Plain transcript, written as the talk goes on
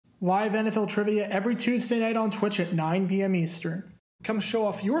Live NFL trivia every Tuesday night on Twitch at 9 p.m. Eastern. Come show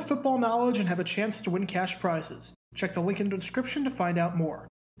off your football knowledge and have a chance to win cash prizes. Check the link in the description to find out more.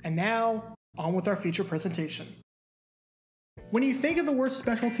 And now, on with our feature presentation. When you think of the worst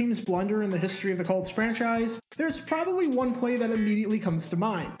special teams blunder in the history of the Colts franchise, there's probably one play that immediately comes to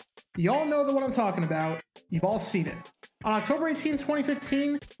mind. You all know the one I'm talking about. You've all seen it. On October 18,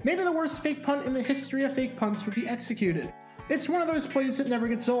 2015, maybe the worst fake punt in the history of fake punts would be executed. It's one of those plays that never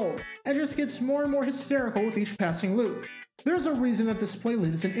gets old, and just gets more and more hysterical with each passing loop. There's a reason that this play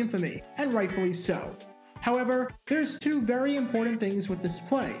lives in infamy, and rightfully so. However, there's two very important things with this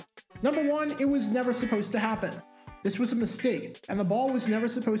play. Number one, it was never supposed to happen. This was a mistake, and the ball was never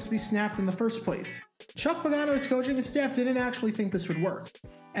supposed to be snapped in the first place. Chuck Pagano's coaching staff didn't actually think this would work.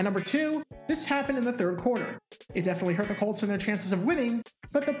 And number two, this happened in the third quarter. It definitely hurt the Colts and their chances of winning,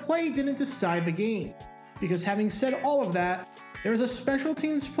 but the play didn't decide the game. Because having said all of that, there is a special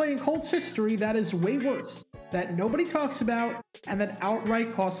teams play in Colts history that is way worse, that nobody talks about, and that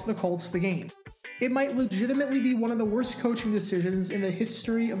outright costs the Colts the game. It might legitimately be one of the worst coaching decisions in the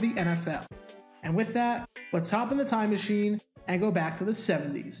history of the NFL. And with that, let's hop in the time machine and go back to the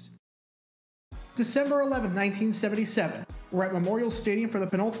 70s. December 11, 1977, we're at Memorial Stadium for the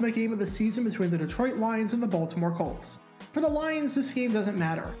penultimate game of the season between the Detroit Lions and the Baltimore Colts. For the Lions, this game doesn't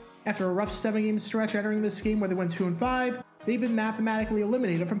matter. After a rough 7-game stretch entering this game where they went 2-5, they've been mathematically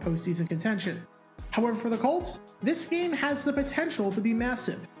eliminated from postseason contention. However, for the Colts, this game has the potential to be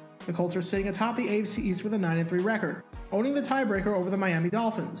massive. The Colts are sitting atop the AFC East with a 9-3 record, owning the tiebreaker over the Miami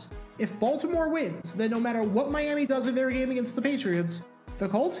Dolphins. If Baltimore wins, then no matter what Miami does in their game against the Patriots, the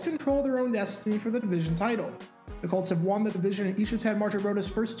Colts control their own destiny for the division title. The Colts have won the division in each of Ted Marchibroda's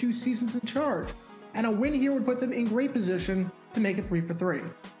first 2 seasons in charge, and a win here would put them in great position to make it 3-3.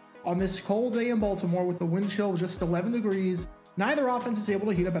 On this cold day in Baltimore with the wind chill of just 11 degrees, neither offense is able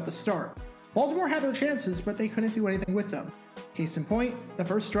to heat up at the start. Baltimore had their chances, but they couldn't do anything with them. Case in point, the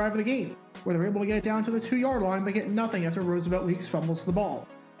first drive of the game, where they're able to get it down to the 2-yard line but get nothing after Roosevelt Weeks fumbles the ball.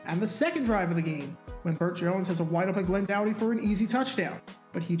 And the second drive of the game, when Burt Jones has a wide open Glenn Dowdy for an easy touchdown,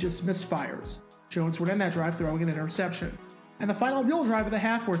 but he just misfires. Jones would end that drive throwing an interception. And the final real drive of the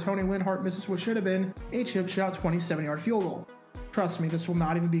half where Tony Linhart misses what should have been a chip shot 27-yard field goal. Trust me, this will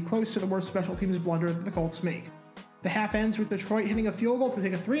not even be close to the worst special teams blunder that the Colts make. The half ends with Detroit hitting a field goal to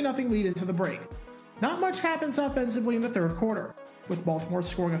take a 3-0 lead into the break. Not much happens offensively in the third quarter, with Baltimore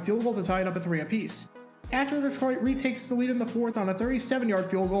scoring a field goal to tie it up at 3 apiece. After Detroit retakes the lead in the fourth on a 37-yard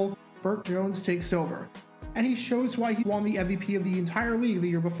field goal, Burt Jones takes over. And he shows why he won the MVP of the entire league the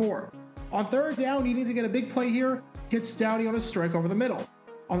year before. On third down, needing to get a big play here, hits Dowdy on a strike over the middle.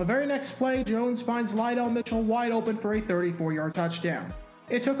 On the very next play, Jones finds Lydell Mitchell wide open for a 34-yard touchdown.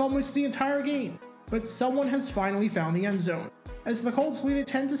 It took almost the entire game, but someone has finally found the end zone, as the Colts lead it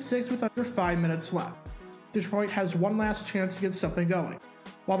 10-6 with under 5 minutes left. Detroit has one last chance to get something going.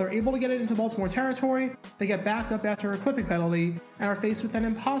 While they're able to get it into Baltimore territory, they get backed up after a clipping penalty and are faced with an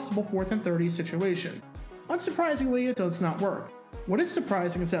impossible 4th and 30 situation. Unsurprisingly, it does not work. What is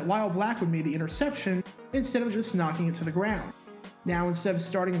surprising is that Lyle Blackwood made the interception instead of just knocking it to the ground. Now, instead of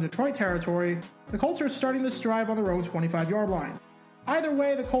starting in Detroit territory, the Colts are starting this drive on their own 25-yard line. Either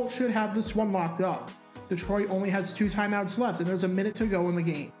way, the Colts should have this one locked up. Detroit only has 2 timeouts left and there's a minute to go in the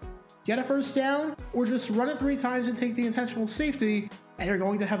game. Get a first down, or just run it 3 times and take the intentional safety, and you're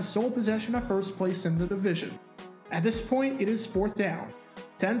going to have sole possession of first place in the division. At this point, it is 4th down.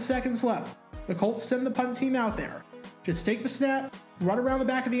 10 seconds left. The Colts send the punt team out there. Just take the snap, run around the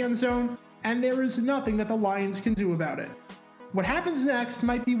back of the end zone, and there is nothing that the Lions can do about it. What happens next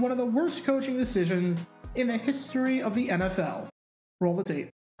might be one of the worst coaching decisions in the history of the NFL. Roll the tape.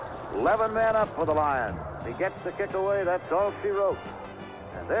 11 men up for the Lions. He gets the kick away. That's all she wrote.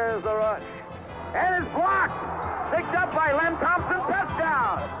 And there's the rush. And it's blocked. Picked up by Len Thompson.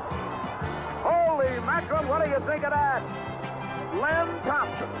 Touchdown. Holy mackerel, what do you think of that? Len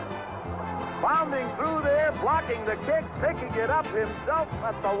Thompson. Bounding through there, blocking the kick, picking it up himself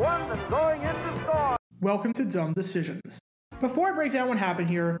at the one and going in to score. Welcome to Dumb Decisions. Before I break down what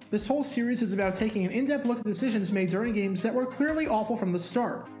happened here, this whole series is about taking an in-depth look at decisions made during games that were clearly awful from the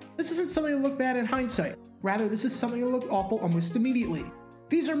start. This isn't something to look bad in hindsight, rather this is something to look awful almost immediately.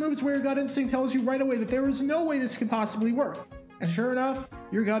 These are moves where your gut instinct tells you right away that there is no way this can possibly work. And sure enough,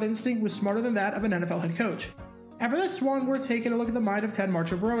 your gut instinct was smarter than that of an NFL head coach. And for this one, we're taking a look at the mind of Ted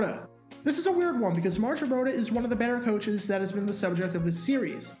Marchibroda. This is a weird one because Marchibroda is one of the better coaches that has been the subject of this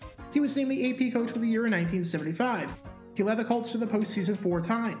series. He was named the AP Coach of the Year in 1975. He led the Colts to the postseason 4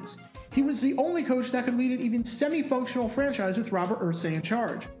 times. He was the only coach that could lead an even semi-functional franchise with Robert Irsay in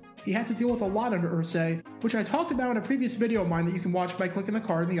charge. he had to deal with a lot under Irsay, which I talked about in a previous video of mine that you can watch by clicking the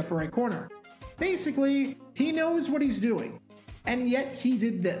card in the upper right corner. Basically, he knows what he's doing, and yet he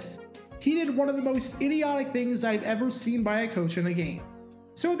did this. He did one of the most idiotic things I've ever seen by a coach in a game.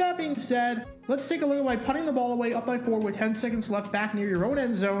 So with that being said, let's take a look at why punting the ball away up by 4 with 10 seconds left back near your own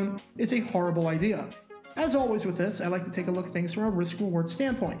end zone is a horrible idea. As always with this, I like to take a look at things from a risk-reward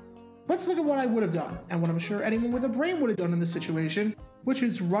standpoint. Let's look at what I would have done, and what I'm sure anyone with a brain would have done in this situation, which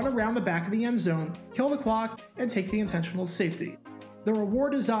is run around the back of the end zone, kill the clock, and take the intentional safety. The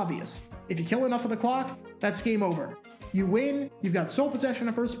reward is obvious. If you kill enough of the clock, that's game over. You win, you've got sole possession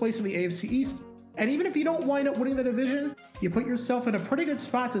of first place in the AFC East, and even if you don't wind up winning the division, you put yourself in a pretty good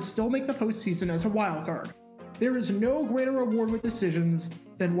spot to still make the postseason as a wild card. There is no greater reward with decisions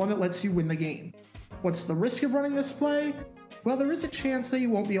than one that lets you win the game. What's the risk of running this play? Well, there is a chance that you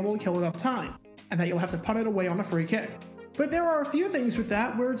won't be able to kill enough time, and that you'll have to punt it away on a free kick. But there are a few things with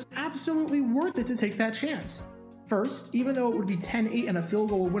that where it's absolutely worth it to take that chance. First, even though it would be 10-8 and a field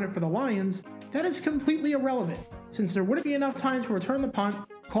goal would win it for the Lions, that is completely irrelevant, since there wouldn't be enough time to return the punt,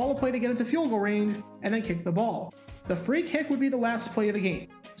 call a play to get into field goal range, and then kick the ball. The free kick would be the last play of the game,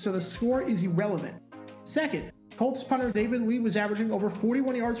 so the score is irrelevant. Second, Colts punter David Lee was averaging over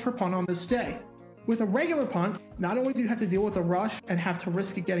 41 yards per punt on this day. With a regular punt, not only do you have to deal with a rush and have to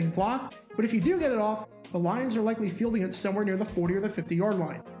risk it getting blocked, but if you do get it off, the Lions are likely fielding it somewhere near the 40 or the 50 yard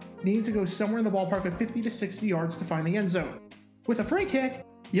line, needing to go somewhere in the ballpark of 50 to 60 yards to find the end zone. With a free kick,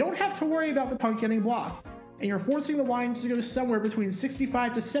 you don't have to worry about the punt getting blocked, and you're forcing the Lions to go somewhere between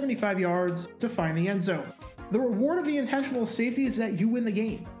 65 to 75 yards to find the end zone. The reward of the intentional safety is that you win the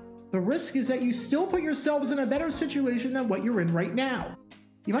game. The risk is that you still put yourselves in a better situation than what you're in right now.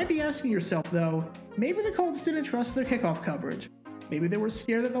 You might be asking yourself though, maybe the Colts didn't trust their kickoff coverage. Maybe they were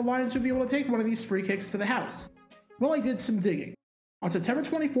scared that the Lions would be able to take one of these free kicks to the house. Well, I did some digging. On September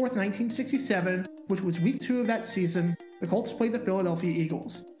 24th, 1967, which was week 2 of that season, the Colts played the Philadelphia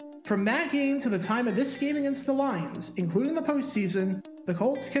Eagles. From that game to the time of this game against the Lions, including the postseason, the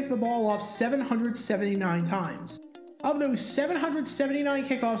Colts kicked the ball off 779 times. Of those 779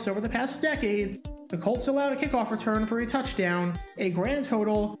 kickoffs over the past decade, the Colts allowed a kickoff return for a touchdown, a grand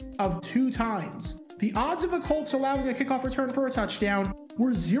total of 2 times. The odds of the Colts allowing a kickoff return for a touchdown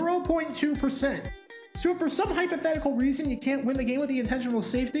were 0.2%. So if for some hypothetical reason you can't win the game with the intentional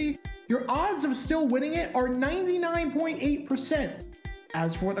safety, your odds of still winning it are 99.8%.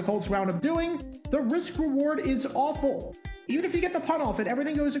 As for what the Colts wound up doing, the risk reward is awful. Even if you get the punt off and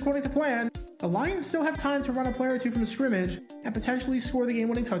everything goes according to plan, the Lions still have time to run a play or two from scrimmage and potentially score the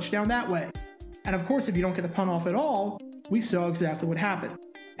game-winning touchdown that way. And of course, if you don't get the punt off at all, we saw exactly what happened.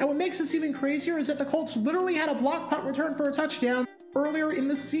 And what makes this even crazier is that the Colts literally had a block punt return for a touchdown earlier in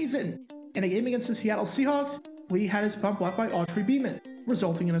the season. In a game against the Seattle Seahawks, Lee had his punt blocked by Autry Beeman,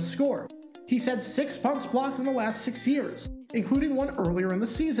 resulting in a score. He's had 6 punts blocked in the last 6 years, including one earlier in the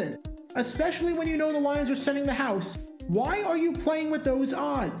season. Especially when you know the Lions are sending the house, why are you playing with those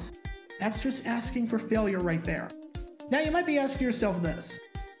odds? That's just asking for failure right there. Now you might be asking yourself this.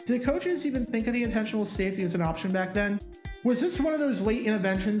 Did coaches even think of the intentional safety as an option back then? Was this one of those late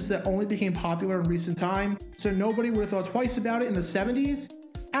interventions that only became popular in recent time, so nobody would have thought twice about it in the 70s?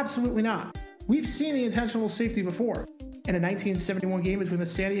 Absolutely not. We've seen the intentional safety before. In a 1971 game between the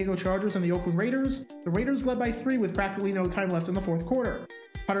San Diego Chargers and the Oakland Raiders, the Raiders led by 3 with practically no time left in the 4th quarter.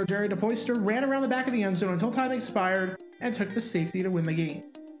 Punter Jerry DePoyster ran around the back of the end zone until time expired and took the safety to win the game.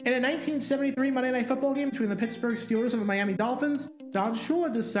 In a 1973 Monday Night Football game between the Pittsburgh Steelers and the Miami Dolphins, Don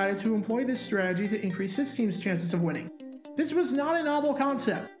Shula decided to employ this strategy to increase his team's chances of winning. This was not a novel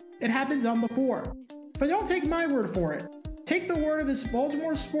concept. It had been done before. But don't take my word for it. Take the word of this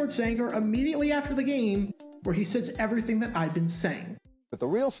Baltimore sports anchor immediately after the game, where he says everything that I've been saying. But the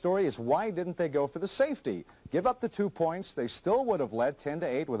real story is, why didn't they go for the safety? Give up the 2 points. They still would have led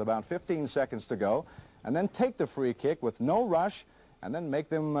 10-8 with about 15 seconds to go, and then take the free kick with no rush, and then make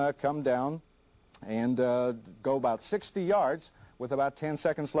them come down and go about 60 yards with about 10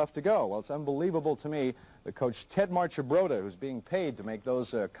 seconds left to go. Well, it's unbelievable to me that Coach Ted Marchibroda, who's being paid to make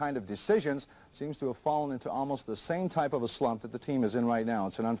those kind of decisions, seems to have fallen into almost the same type of a slump that the team is in right now.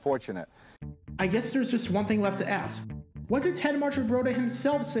 It's unfortunate. I guess there's just one thing left to ask. What did Ted Marchibroda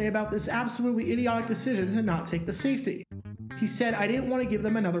himself say about this absolutely idiotic decision to not take the safety? He said, "I didn't want to give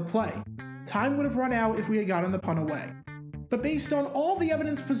them another play. Time would have run out if we had gotten the punt away." But based on all the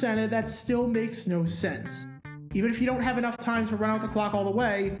evidence presented, that still makes no sense. Even if you don't have enough time to run out the clock all the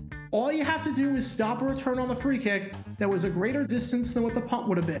way, all you have to do is stop a return on the free kick that was a greater distance than what the punt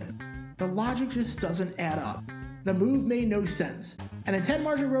would have been. The logic just doesn't add up. The move made no sense. And in Ted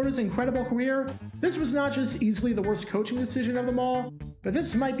Marchibroda's incredible career, this was not just easily the worst coaching decision of them all, but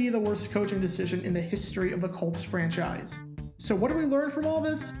this might be the worst coaching decision in the history of the Colts franchise. So what do we learn from all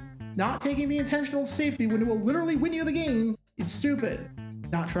this? Not taking the intentional safety when it will literally win you the game is stupid.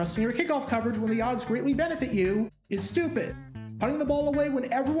 Not trusting your kickoff coverage when the odds greatly benefit you is stupid. Putting the ball away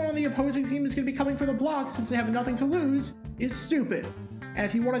when everyone on the opposing team is going to be coming for the block since they have nothing to lose is stupid. And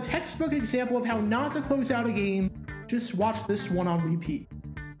if you want a textbook example of how not to close out a game, just watch this one on repeat.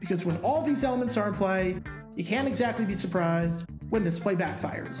 Because when all these elements are in play, you can't exactly be surprised when this play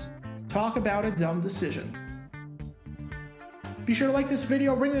backfires. Talk about a dumb decision. Be sure to like this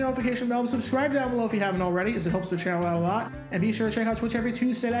video, ring the notification bell, and subscribe down below if you haven't already, as it helps the channel out a lot. And be sure to check out Twitch every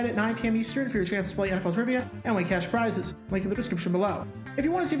Tuesday night at 9 p.m. Eastern for your chance to play NFL trivia and win cash prizes. Link in the description below. If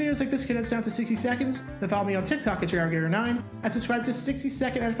you want to see videos like this condensed down to 60 seconds, then follow me on TikTok at JRGator9 and subscribe to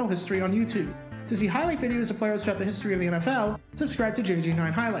 60-Second NFL History on YouTube. To see highlight videos of players throughout the history of the NFL, subscribe to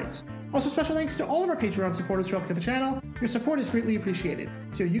JG9 Highlights. Also, special thanks to all of our Patreon supporters for helping the channel. Your support is greatly appreciated.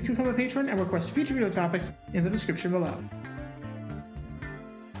 So you can become a patron and request future video topics in the description below.